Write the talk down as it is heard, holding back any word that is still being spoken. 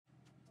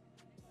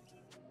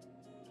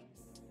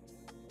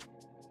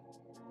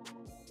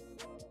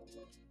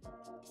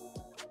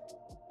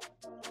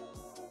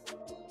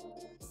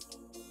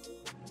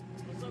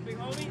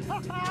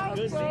homie?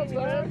 Good What's up, seeing you,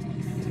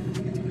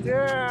 man.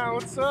 Yeah,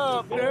 what's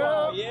up, dude?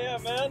 Yeah,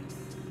 man.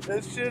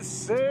 This shit's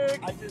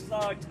sick.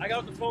 I got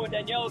off the phone with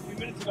Danielle a few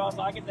minutes ago,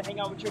 so I get to hang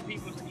out with your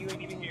people and you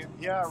ain't even here.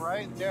 Yeah,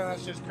 right? Damn,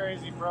 that's just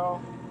crazy,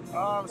 bro. Oh,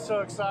 I'm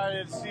so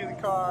excited to see the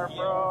car,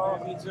 bro.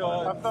 Yeah, me too.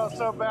 I felt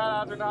so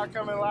bad after not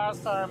coming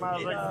last time. I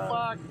was like,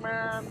 fuck,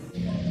 man.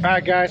 All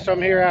right, guys, so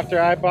I'm here after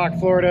IBOC,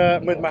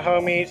 Florida with my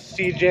homie,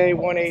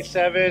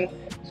 CJ187.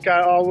 It's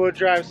got all-wheel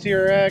drive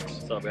CRX.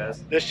 What's up,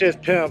 guys? This shit's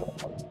pimp.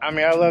 I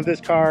mean, I love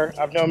this car.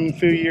 I've known him a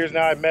few years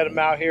now. I met him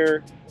out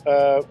here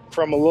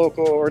from a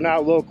local, or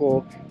not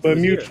local, but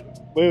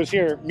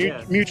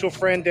mutual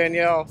friend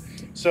Danielle.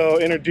 So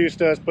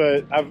introduced us,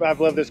 but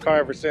I've loved this car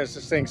ever since.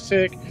 This thing's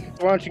sick.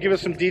 So why don't you give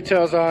us some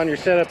details on your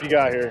setup you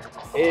got here?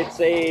 It's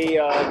a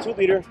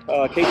 2-liter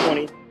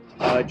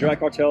K20, Dry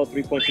Cartel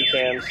 3.2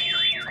 cams.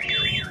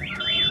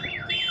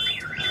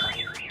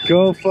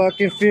 Go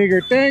fucking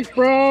figure. Thanks,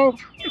 bro.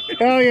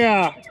 Hell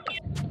yeah.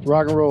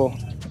 Rock and roll.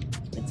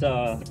 It's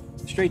a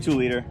straight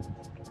 2-liter,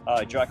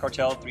 Dry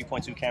Cartel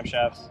 3.2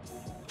 camshafts,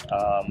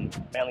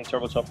 Manley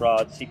turbo tough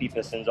rods, CP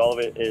pistons. All of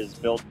it is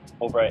built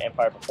over at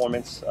Empire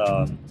Performance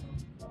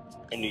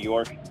in New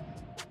York.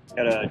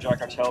 Got a Dry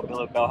Cartel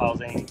billet bell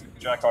housing,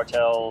 Dry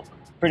Cartel,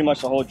 pretty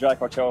much the whole Dry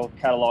Cartel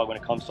catalog when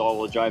it comes to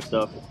all-wheel drive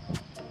stuff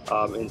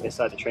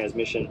inside the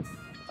transmission.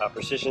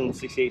 Precision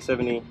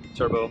 6870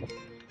 turbo,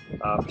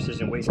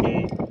 precision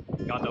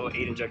wastegate, got the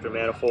 8-injector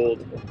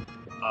manifold.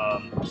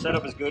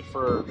 Setup is good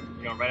for,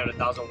 you know, right at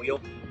 1,000 wheel.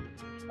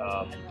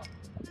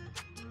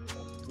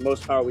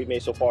 Most power we've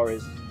made so far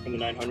is in the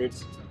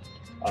 900s.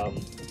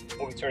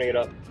 We'll be turning it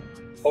up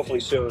hopefully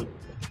soon.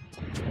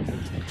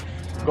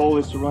 Goal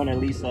is to run at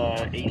least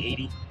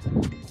 880,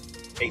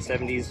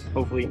 870s,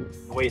 hopefully,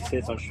 the way it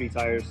sits on street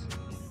tires.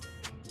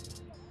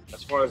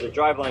 As far as the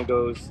driveline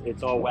goes,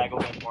 it's all Wago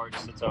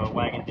parts. It's a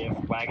wagon diff,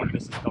 wagon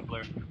distance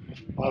coupler.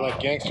 All that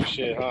gangster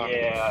shit, huh?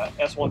 Yeah,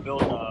 S1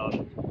 built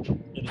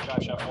did the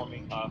drive shaft for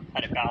me,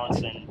 had it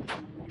balanced and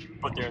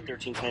put their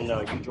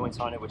 1310 U-joints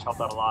on it, which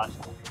helped out a lot.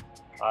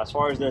 As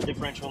far as the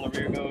differential in the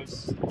rear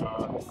goes,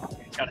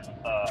 it's got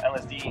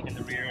LSD in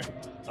the rear,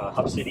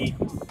 Hub City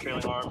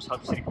trailing arms,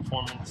 Hub City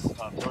Performance,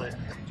 billet,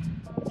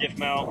 diff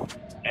mount,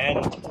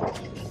 and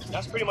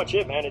that's pretty much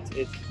it, man.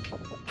 It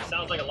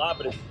sounds like a lot,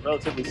 but it's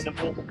relatively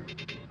simple.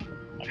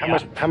 How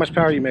much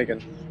power are you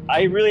making?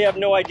 I really have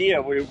no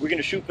idea. We're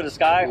gonna shoot for the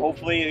sky.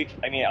 Hopefully,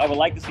 I mean, I would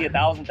like to see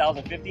 1,000,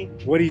 1,050.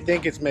 What do you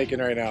think it's making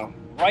right now?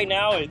 Right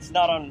now, it's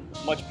not on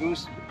much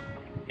boost.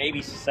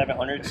 Maybe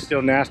 700. It's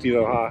still nasty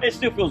though, huh? It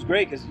still feels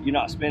great because you're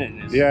not spinning.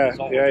 It's yeah. You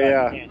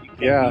can't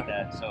beat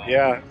that, so.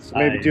 Yeah. So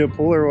maybe do a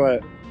pull or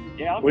what?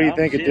 Yeah. What do you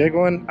think? A dig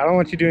one? I don't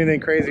want you to do anything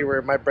crazy where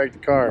it might break the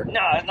car.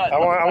 No, it's not. I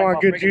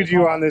want good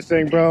juju on this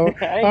thing, bro.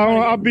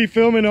 I'll be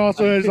filming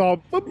also. It's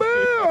all.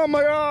 I'm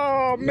like,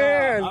 oh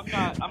man. No,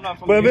 I'm not.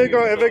 From but if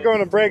it's going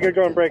to break, it's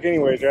going to break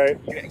anyways, right?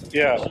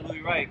 Yeah.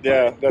 Absolutely right.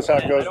 Yeah, that's how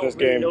it goes in this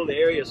game. I don't really know the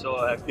area,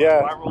 so if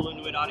I roll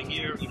into it out of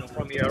here, you know,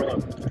 from here, I don't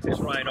want to piss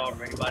Ryan off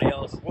or anybody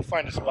else. We'll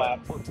find a spot.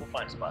 We'll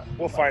find a spot.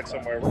 We'll find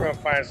somewhere. We're gonna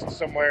find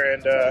somewhere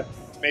and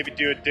maybe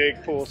do a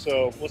dig pool.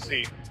 So we'll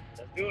see.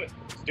 Let's do it.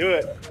 Let's do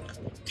it.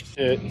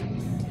 Shit.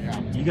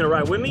 You gonna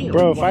ride with me?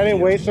 Bro, if I didn't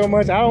weigh so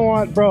much, I don't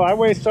want, bro, I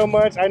weigh so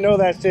much, I know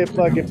that shit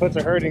fucking puts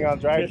a hurting on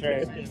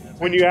drivetrain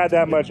when you add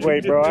that much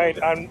weight, bro.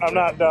 I'm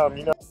not dumb,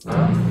 you know?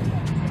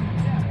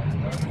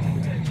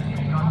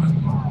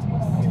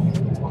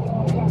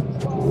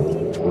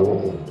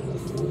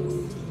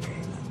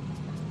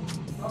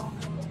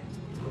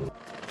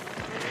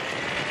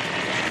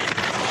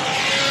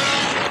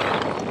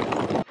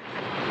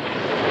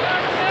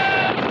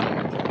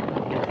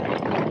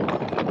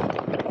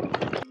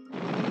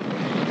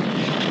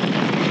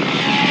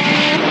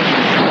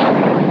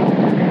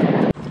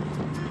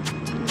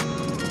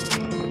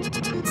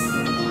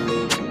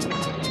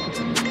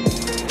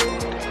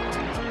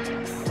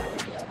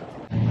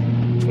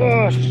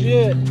 Oh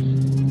shit.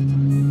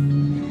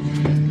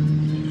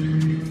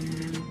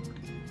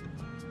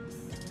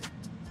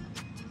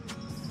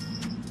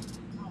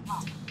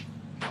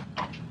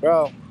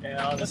 Bro.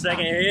 Yeah, on the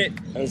second hit,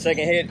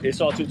 it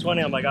saw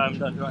 220. I'm like, I'm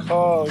done driving.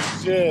 Oh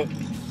shit.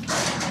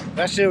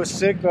 That shit was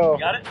sick though. You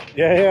got it?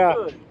 Yeah.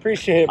 Good.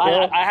 Appreciate it,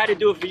 bro. I had to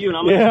do it for you, and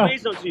I'm gonna explain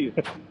something to you.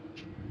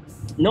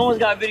 No one's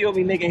got video of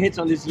me making hits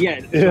on this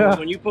yet. So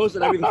when you post it,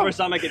 that'll be the first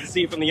time I get to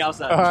see it from the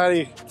outside.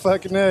 Alrighty,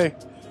 fucking A.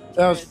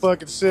 That was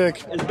fucking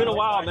sick. It's been a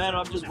while, man.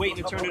 I'm just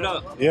waiting to turn it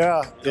up.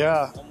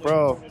 Yeah,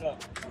 bro.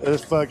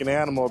 It's fucking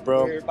animal,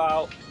 bro. We're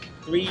about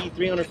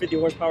 350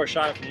 horsepower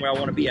shy from where I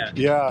want to be at.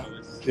 Yeah,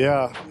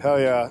 so hell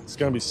yeah. It's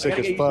gonna be sick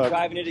as fuck.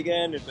 Driving it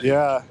again.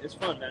 Yeah. It's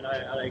fun, man.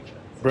 I like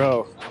it.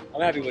 Bro.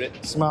 I'm happy with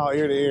it. Smile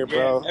ear to ear,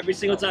 bro. Yeah, every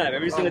single time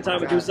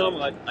we do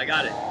something, I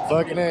got it.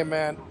 Fucking A,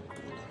 man.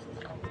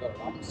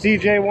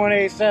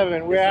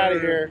 CJ187, we're out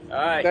of here. All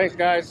right. Thanks,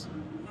 guys.